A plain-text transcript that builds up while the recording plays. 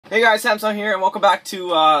Hey guys, Samsung here, and welcome back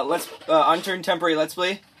to Unturned Temporary Let's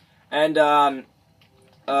Play. And I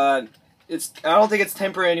don't think it's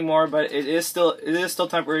temporary anymore, but it is still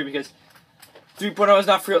temporary because 3.0 is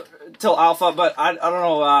not for till alpha. But I don't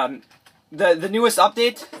know. The newest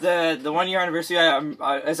update, the 1 year anniversary,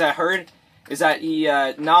 as I heard, is that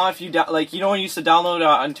now if you when you used to download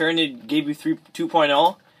Unturned, it gave you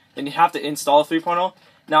 2.0, then you have to install 3.0.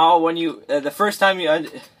 Now when you the first time you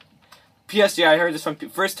PSG, I heard this from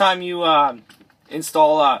first time you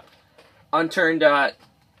install Unturned,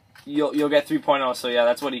 you'll get 3.0. So yeah,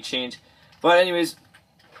 that's what he changed. But anyways,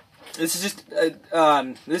 this is just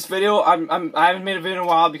this video. I haven't made a video in a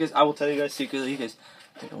while because I will tell you guys secretly because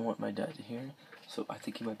I don't want my dad to hear. So I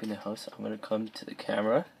think he might be in the house. I'm gonna come to the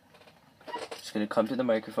camera. Just gonna come to the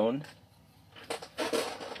microphone.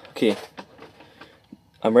 Okay,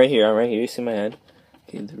 I'm right here. You see my hand?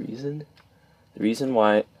 Okay, the reason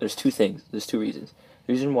why, there's two reasons.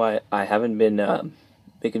 The reason why I haven't been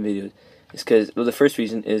making videos is because, well, the first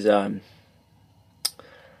reason is my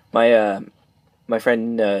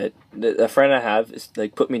friend, the friend I have is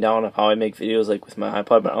put me down on how I make videos with my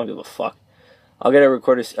iPod, but I don't give a fuck. I'll get a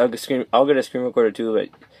screen recorder too, but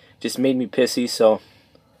it just made me pissy. So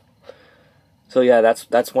yeah,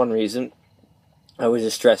 that's one reason. I was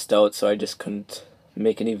just stressed out, so I just couldn't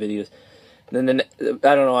make any videos. And then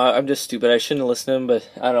I don't know, I'm just stupid. I shouldn't listen to him, but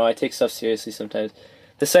I don't know, I take stuff seriously sometimes.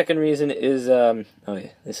 The second reason is, oh yeah,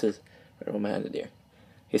 this is, I don't know, my hand in here.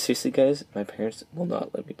 Okay, seriously guys, my parents will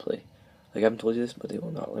not let me play. I haven't told you this, but they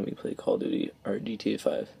will not let me play Call of Duty or GTA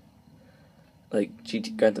 5.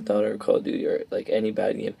 Grand Theft Auto or Call of Duty or any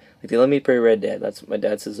bad game. They let me play Red Dead. That's my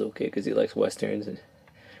dad says okay because he likes westerns. And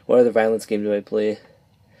what other violence game do I play?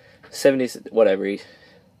 70s, whatever.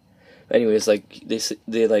 But anyways,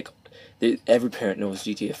 every parent knows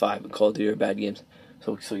GTA 5 and Call of Duty are bad games.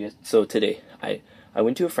 So today I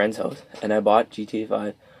went to a friend's house and I bought GTA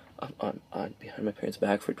 5 on behind my parents'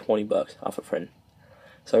 back for $20 off a friend.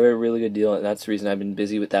 So I got a really good deal, and that's the reason I've been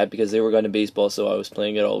busy with that, because they were going to baseball, so I was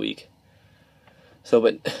playing it all week. So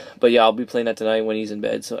but yeah, I'll be playing that tonight when he's in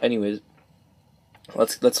bed. So anyways,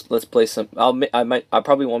 let's play some. I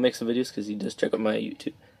probably won't make some videos because he does check out my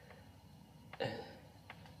YouTube.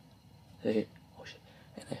 Hey.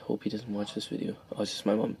 And I hope he doesn't watch this video. Oh, it's just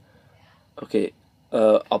my mom. Okay,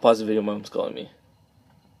 I'll pause the video. My mom's calling me.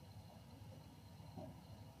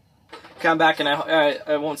 Okay, I'm back, and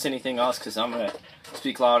I won't say anything else because I'm gonna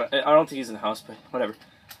speak loud. I don't think he's in the house, but whatever.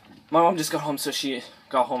 My mom just got home, so she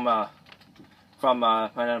got home from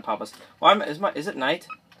my Nana and Papa's. Well, is it night?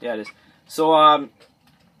 Yeah, it is. So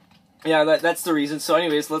yeah, that's the reason. So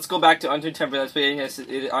anyways, let's go back to Unturned Temporary. Let's play. Yes,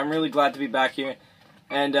 I'm really glad to be back here,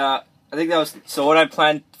 and I think that was, so what I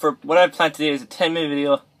planned today is a 10-minute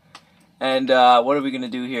video. And what are we gonna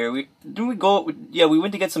do here? We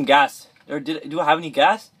went to get some gas. Or do I have any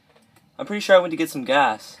gas? I'm pretty sure I went to get some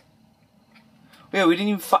gas. Oh, yeah, we didn't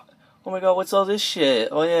even oh my god, what's all this shit?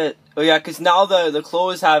 Oh yeah, cause now the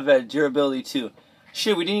clothes have durability too.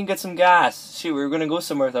 Shit, we didn't even get some gas. Shit, we were gonna go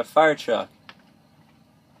somewhere with our fire truck.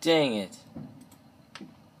 Dang it.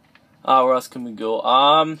 Where else can we go?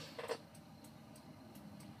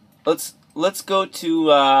 Let's go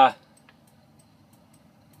to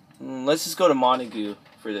let's just go to Montague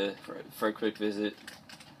for a quick visit.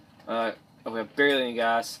 We have barely any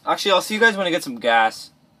gas. Actually, I'll see you guys when I get some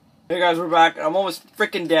gas. Hey guys, we're back. I'm almost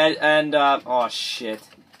freaking dead, and oh shit,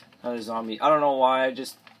 another zombie. I don't know why. I'm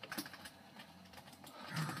just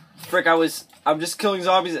killing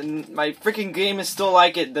zombies, and my freaking game is still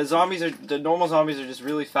like it. The normal zombies are just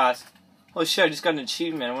really fast. Oh shit, I just got an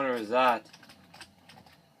achievement. I wonder what was that.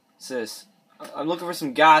 What's this? I'm looking for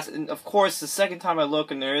some gas, and of course, the second time I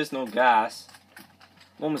look and there is no gas.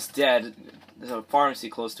 I'm almost dead. There's a pharmacy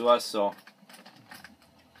close to us, so.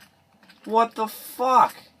 What the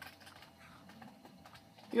fuck?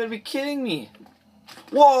 You gotta be kidding me.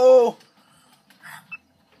 Whoa!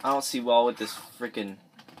 I don't see well with this freaking.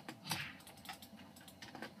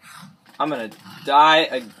 I'm gonna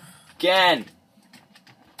die again.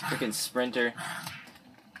 Freaking sprinter.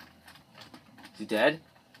 Is he dead?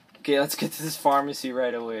 Okay, let's get to this pharmacy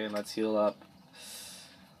right away and let's heal up.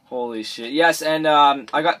 Holy shit! Yes, and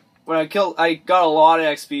I got a lot of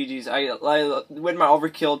XPGs. I went my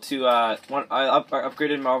overkill to I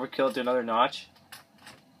upgraded my overkill to another notch.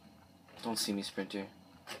 Don't see me, sprinter.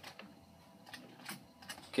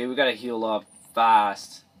 Okay, we gotta heal up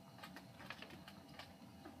fast.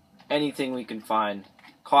 Anything we can find.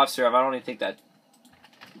 Cough syrup. I don't even think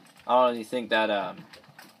that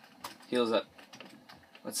heals up.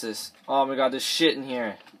 What's this? Oh my god, there's shit in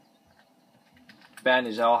here.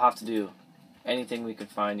 Bandage. I'll have to do anything we can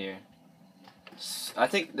find here. I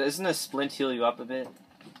think, doesn't a splint heal you up a bit?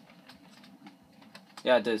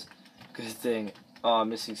 Yeah, it does. Good thing. Oh, I'm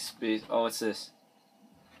missing space. Oh, what's this?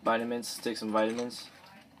 Vitamins. Take some vitamins.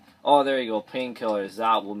 Oh, there you go. Painkillers.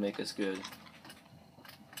 That will make us good.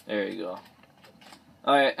 There you go.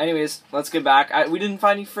 Alright, anyways, let's get back. We didn't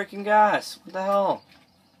find any freaking gas. What the hell?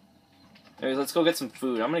 Anyways, let's go get some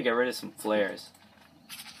food. I'm gonna get rid of some flares.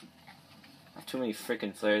 I have too many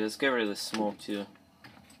freaking flares. Let's get rid of the smoke, too.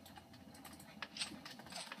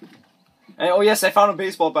 And, oh, yes, I found a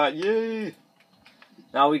baseball bat. Yay!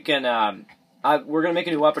 Now we can, we're gonna make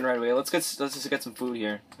a new weapon right away. Let's just get some food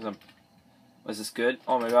here. Was this good?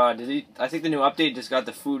 Oh my god, I think the new update just got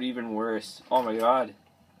the food even worse. Oh my god.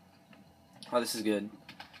 Oh, this is good.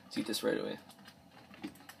 Let's eat this right away.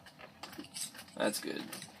 That's good.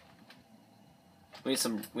 We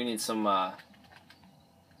need some, oh,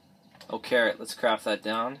 carrot. Let's craft that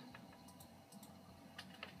down.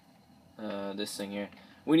 This thing here.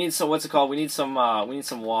 We need some, what's it called? We need some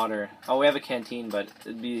water. Oh, we have a canteen, but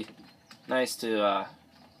it'd be nice to,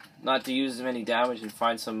 not to use as many damage and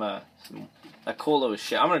find some that cola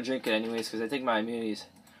shit. I'm gonna drink it anyways, because I think my immunity's,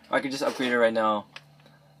 I could just upgrade it right now.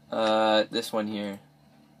 This one here.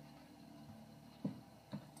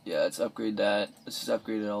 Yeah, let's upgrade that. Let's just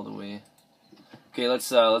upgrade it all the way. Okay, let's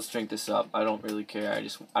drink this up. I don't really care.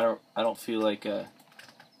 I don't feel like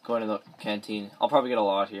going to the canteen. I'll probably get a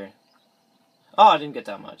lot here. Oh, I didn't get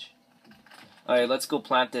that much. Alright, let's go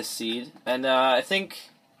plant this seed. And I think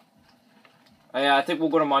we'll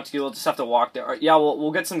go to Montague. We'll just have to walk there. Or, yeah,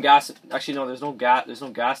 we'll get some gas. Actually, no, there's no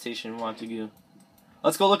gas station in Montague.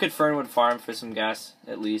 Let's go look at Fernwood Farm for some gas,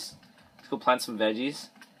 at least. Let's go plant some veggies.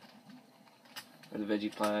 Where are the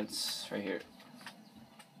veggie plants? Right here.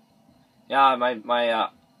 Yeah, my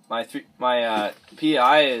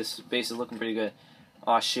PI is basically looking pretty good.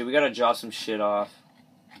 Oh shit, we gotta drop some shit off.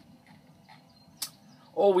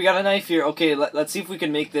 Oh, we got a knife here. Okay, let's see if we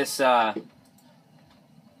can make this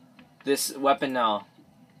this weapon now.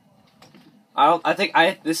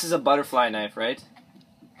 This is a butterfly knife, right?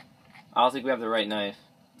 I don't think we have the right knife.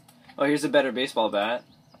 Oh, here's a better baseball bat.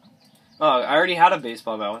 Oh, I already had a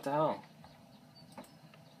baseball bat. What the hell?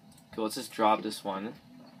 Okay, let's just drop this one.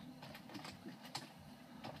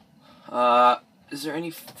 Is there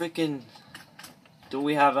any freaking... Do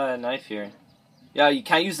we have a knife here? Yeah, you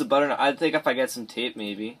can't use the butter knife. I think if I get some tape,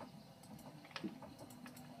 maybe.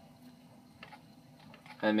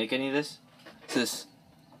 Can I make any of this? What's this?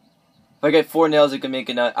 If I get 4 nails, I can make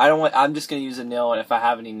a nut. I'm just gonna use a nail if I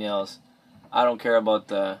have any nails. I don't care about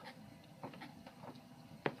the...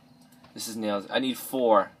 This is nails. I need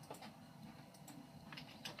 4.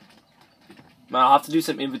 Man, I'll have to do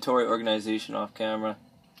some inventory organization off camera.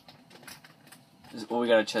 Oh, we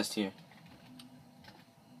got a chest here.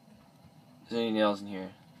 Is there any nails in here?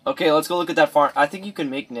 Okay, let's go look at that farm. I think you can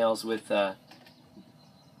make nails with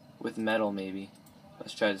metal, maybe.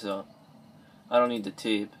 Let's try this out. I don't need the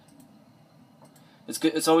tape. It's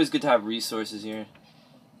good. It's always good to have resources here.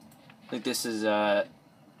 I think this is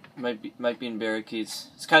might be in barricades.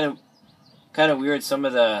 It's kind of weird. Some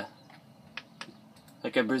of the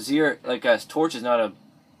like a brazier, like a torch is not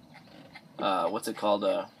a what's it called?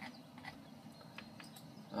 Oh,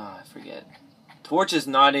 I forget. Torch is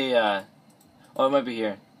not a oh, it might be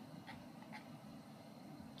here.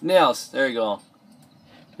 Nails. There you go.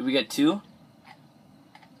 Did we get 2?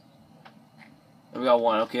 We got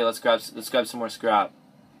 1. Okay, let's grab some more scrap.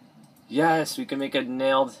 Yes, we can make a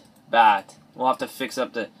nailed bat. We'll have to fix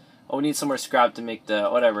up the... Oh, we need some more scrap to make the...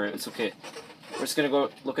 Whatever, it's okay. We're just gonna go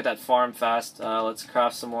look at that farm fast. Let's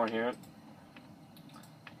craft some more here.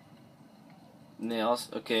 Nails.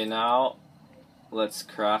 Okay, now let's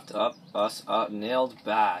craft up us a nailed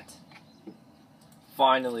bat.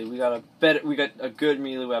 Finally, we got a good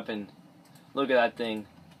melee weapon. Look at that thing.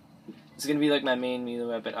 It's gonna be like my main melee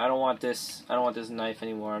weapon. I don't want this knife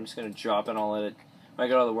anymore. I'm just gonna drop it and I'll let it. When I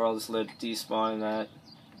get out of the world, just let it despawn and that.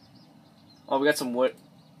 Oh, we got some wood.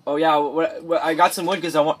 Oh yeah, I got some wood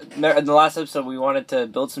because in the last episode we wanted to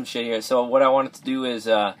build some shit here. So what I wanted to do is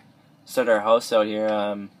start our house out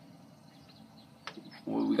here.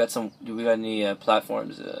 We got some. Do we got any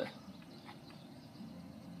platforms?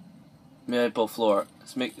 Maple floor.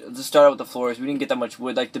 Let's start out with the floors. We didn't get that much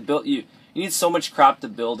wood. Like to build, you need so much crap to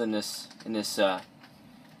build in the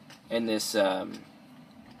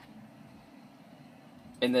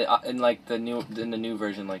new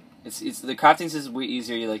version. Like it's the crafting is way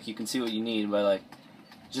easier. Like you can see what you need, but like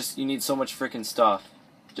just you need so much freaking stuff.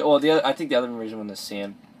 Well, I think the other version was the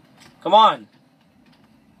same. Come on.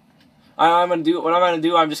 What I'm gonna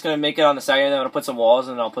do. I'm just gonna make it on the side, and then I'm gonna put some walls,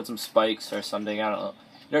 and I'll put some spikes or something. I don't know.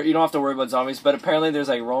 You don't have to worry about zombies, but apparently there's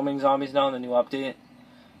like roaming zombies now in the new update.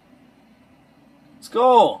 Let's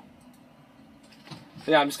go!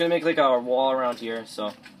 Yeah, I'm just gonna make like a wall around here,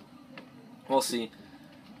 so we'll see.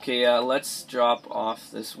 Okay, let's drop off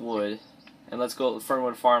this wood, and let's go to the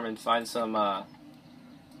Fernwood Farm and find some,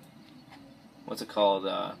 what's it called,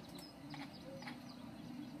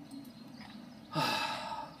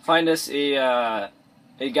 find us a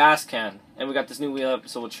gas can, and we got this new wheel up,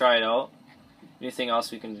 so we'll try it out. Anything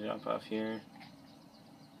else we can jump off here?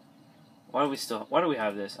 Why do we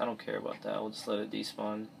have this? I don't care about that. We'll just let it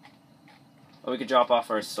despawn. Oh, we could drop off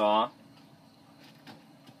our saw.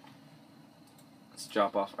 Let's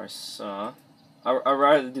drop off our saw. I'd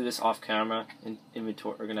rather do this off camera in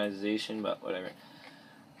inventory organization, but whatever.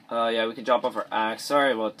 Yeah, we can drop off our axe.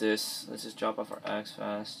 Sorry about this. Let's just drop off our axe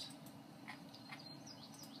fast.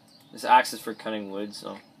 This axe is for cutting wood,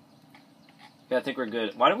 so yeah, I think we're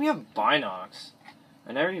good. Why do we have binocs?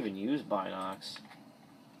 I never even used binocs.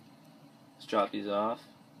 Let's drop these off.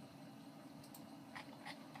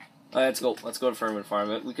 Let's go to Fernwood Farm.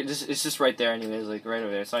 But we could it's just right there anyways, like right over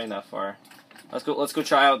there. It's not even that far. Let's go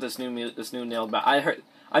try out this new nailed bat.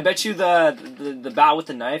 I bet you the bat with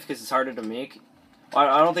the knife, because it's harder to make.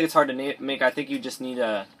 I don't think it's hard to make. I think you just need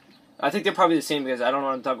a. I think they're probably the same, because I don't know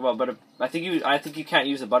what I'm talking about. But I think you can't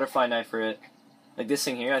use a butterfly knife for it. Like this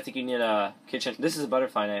thing here, I think you need a kitchen. This is a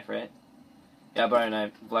butterfly knife, right? Yeah,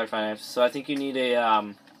 butterfly knife. So I think you need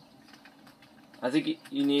a I think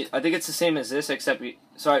it's the same as this, except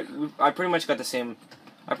I pretty much got the same.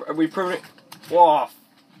 We pretty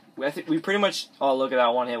much. Oh, look at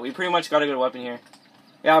that one hit. We pretty much got a good weapon here.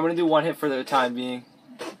 Yeah, I'm gonna do one hit for the time being.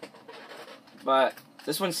 But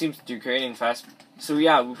this one seems to do creating fast. So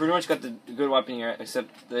yeah, we pretty much got the good weapon here, except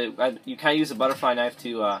you can't use a butterfly knife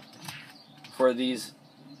to for these.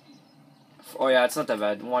 Oh yeah, it's not that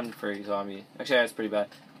bad. One for a zombie. Actually, that's pretty bad.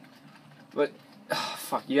 But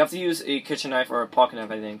fuck, you have to use a kitchen knife or a pocket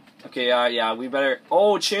knife, I think. Okay, yeah, we better.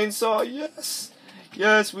 Oh, chainsaw, yes,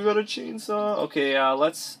 yes, we got a chainsaw. Okay,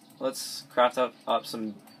 let's craft up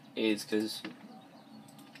some aids, cause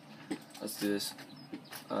let's do this.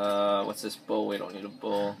 What's this bow? We don't need a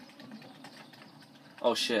bow.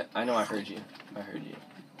 Oh shit! I know I heard you. I heard you.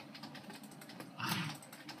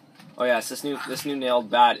 Oh yes, this new nailed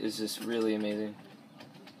bat is just really amazing.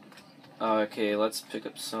 Okay, let's pick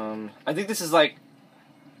up some. I think this is like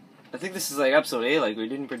episode 8. Like, we're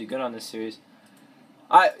doing pretty good on this series.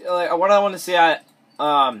 What I wanted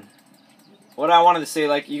to say,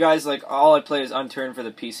 like, you guys, like, all I play is Unturned for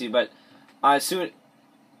the PC, but soon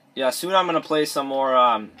I'm gonna play some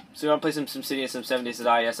more. Soon I'll play some City and some 7 Days to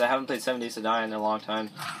Die. Yes, I haven't played 7 Days to Die in a long time.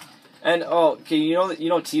 And okay, you know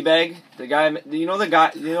Teabag,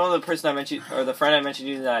 the person I mentioned, or the friend I mentioned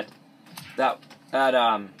you that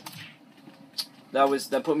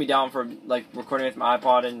put me down for like recording with my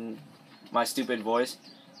iPod and my stupid voice.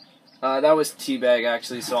 That was Teabag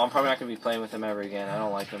actually, so I'm probably not gonna be playing with him ever again. I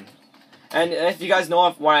don't like him. And if you guys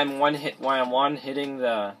know why I'm one hitting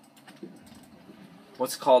the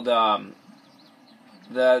what's called the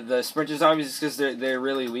sprinter zombies, is because they're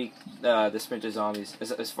really weak. The sprinter zombies,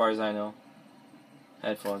 as far as I know.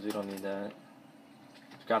 Headphones, we don't need that.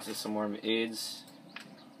 Got some more aids.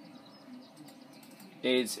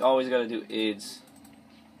 AIDS, always gotta do AIDS.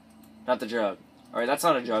 Not the drug. Alright, that's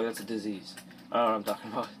not a drug, that's a disease. I don't know what I'm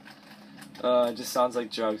talking about. It just sounds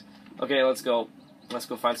like drugs. Okay, let's go. Let's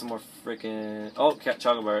go find some more freaking. Oh,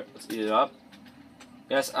 chocolate bar. Let's eat it up.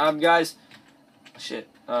 Yes, guys. Shit.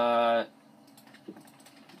 Oh,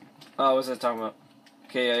 what was I talking about?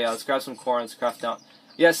 Okay, yeah. Let's grab some corn. Let's craft down.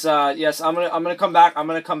 Yes, yes. I'm gonna come back. I'm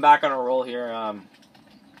gonna come back on a roll here. I'm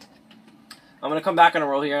gonna come back on a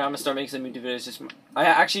roll here. I'm gonna start making some YouTube videos.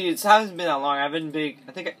 Actually, it hasn't been that long. I haven't been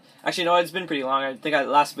big. Actually, no, it's been pretty long. I think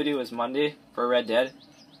last video was Monday for Red Dead.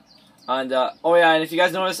 And oh yeah, and if you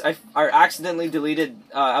guys noticed, I accidentally deleted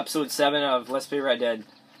episode 7 of Let's Play Red Dead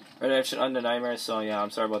Redemption Undead Nightmares. So yeah, I'm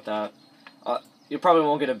sorry about that. You probably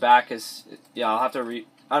won't get it back, cause yeah, I'll have to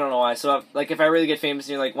I don't know why. So like, if I really get famous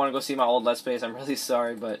and you like want to go see my old Let's Plays, I'm really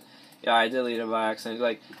sorry, but yeah, I deleted it by accident.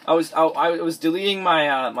 Like I was deleting my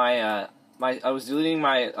I'm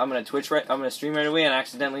gonna stream right away, and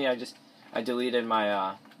accidentally I deleted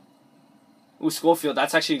my ooh, Schofield.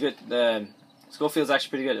 That's actually good. The Schofield's actually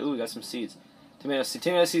pretty good. Ooh, we got some seeds. Tomato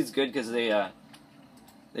seeds good because they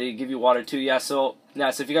give you water too. Yeah. So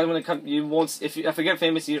yeah. So if you guys want to come, you won't. If I get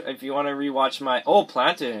famous, if you want to rewatch my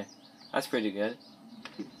planter, that's pretty good.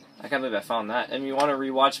 I can't believe I found that. And you want to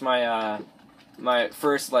rewatch my my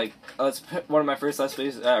first one of my first Let's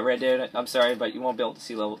Plays, Red Dead. I'm sorry, but you won't be able to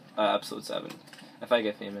see episode 7 if I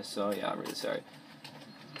get famous. So yeah, I'm really sorry.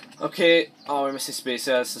 Okay, oh, we're missing space.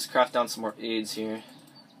 Yeah, let's just craft down some more aids here.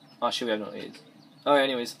 Oh, shit, we have no aids. Alright,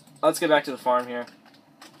 anyways, let's get back to the farm here.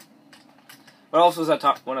 What else was I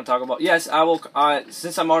want to talk about? Yes, I will,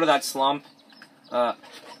 since I'm out of that slump, I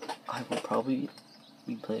will probably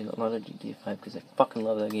be playing a lot of GTA 5 because I fucking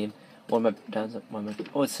love that game. One of my dad's,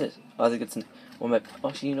 oh, it's this. I think it's one of my, oh,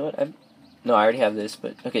 actually, you know what? No, I already have this,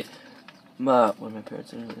 but, okay. One of my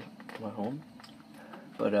parents are in my home.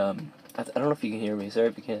 But, I don't know if you can hear me, sorry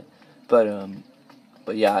if you can't. But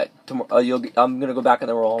yeah, tomorrow, I'm gonna go back on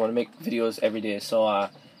the roll. I'm gonna make videos every day. So, I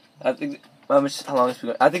think, how long is we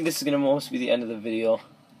going? I think this is gonna almost be the end of the video.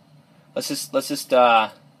 Let's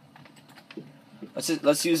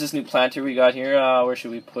use this new planter we got here. Where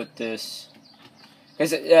should we put this?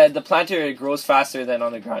 Because the planter grows faster than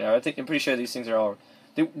on the ground. I'm pretty sure these things are all.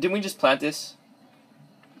 Didn't we just plant this?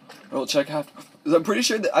 We'll check out. I'm pretty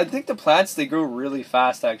sure I think the plants, they grow really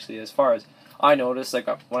fast actually. As far as I noticed, like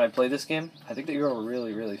when I play this game, I think they grow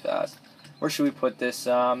really, really fast. Where should we put this?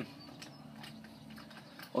 We'll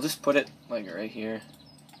just put it like right here.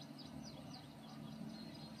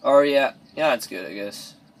 Or yeah, that's good, I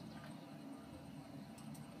guess.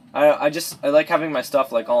 I like having my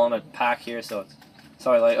stuff like all in a pack here, so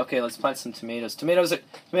I like, okay, let's plant some tomatoes. Tomatoes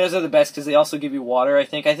are the best because they also give you water. I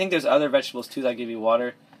think there's other vegetables too that give you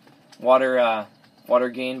water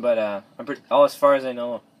gain, but as far as I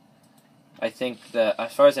know,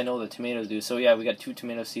 the tomatoes do. So yeah, we got 2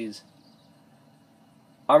 tomato seeds.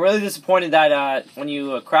 I'm really disappointed that when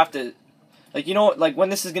you craft it, like, you know, like when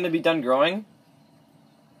this is gonna be done growing,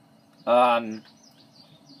 when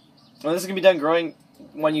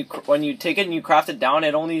you take it and you craft it down,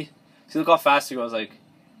 it only, see, look how fast it goes. Like,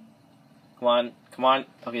 come on.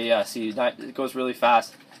 Okay, yeah, see, it goes really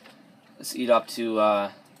fast. Let's eat up to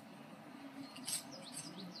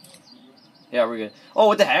yeah, we're good. Oh,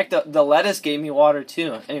 what the heck? The lettuce gave me water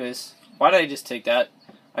too. Anyways, why did I just take that?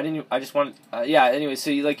 I just want. Yeah. Anyway, so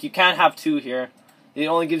you can't have 2 here. It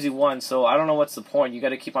only gives you 1, so I don't know what's the point. You got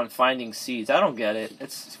to keep on finding seeds. I don't get it.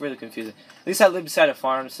 It's really confusing. At least I live beside a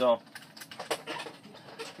farm, so.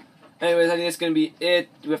 Anyways, I think that's gonna be it.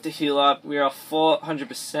 We have to heal up. We are full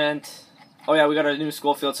 100%. Oh yeah, we got our new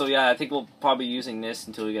school field. So yeah, I think we'll probably be using this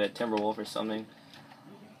until we get a timber wolf or something.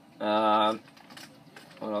 What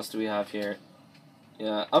else do we have here?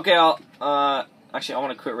 Yeah. Okay. Actually, I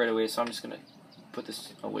want to quit right away, so I'm just gonna put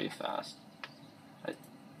this away fast.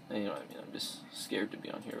 You know what I mean? I'm just scared to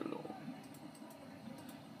be on here alone.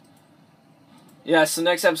 Yeah, so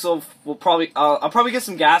next episode we'll probably I'll probably get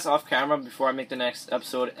some gas off camera before I make the next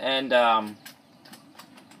episode, and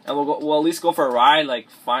we'll at least go for a ride, like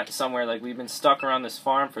find somewhere. Like, we've been stuck around this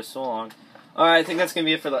farm for so long. Alright, I think that's gonna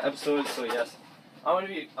be it for the episode. So yes, I'm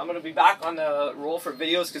gonna be back on the roll for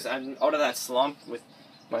videos because I'm out of that slump with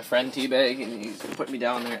my friend T-Bag, and he's put me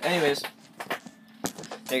down there. Anyways,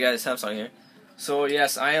 hey guys, Samsung here. So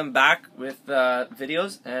yes, I am back with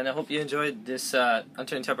videos, and I hope you enjoyed this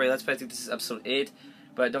Unturned Temporary Let's Play. I think this is episode 8,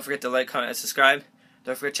 but don't forget to like, comment, and subscribe.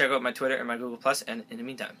 Don't forget to check out my Twitter and my Google+, and in the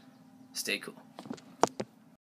meantime, stay cool.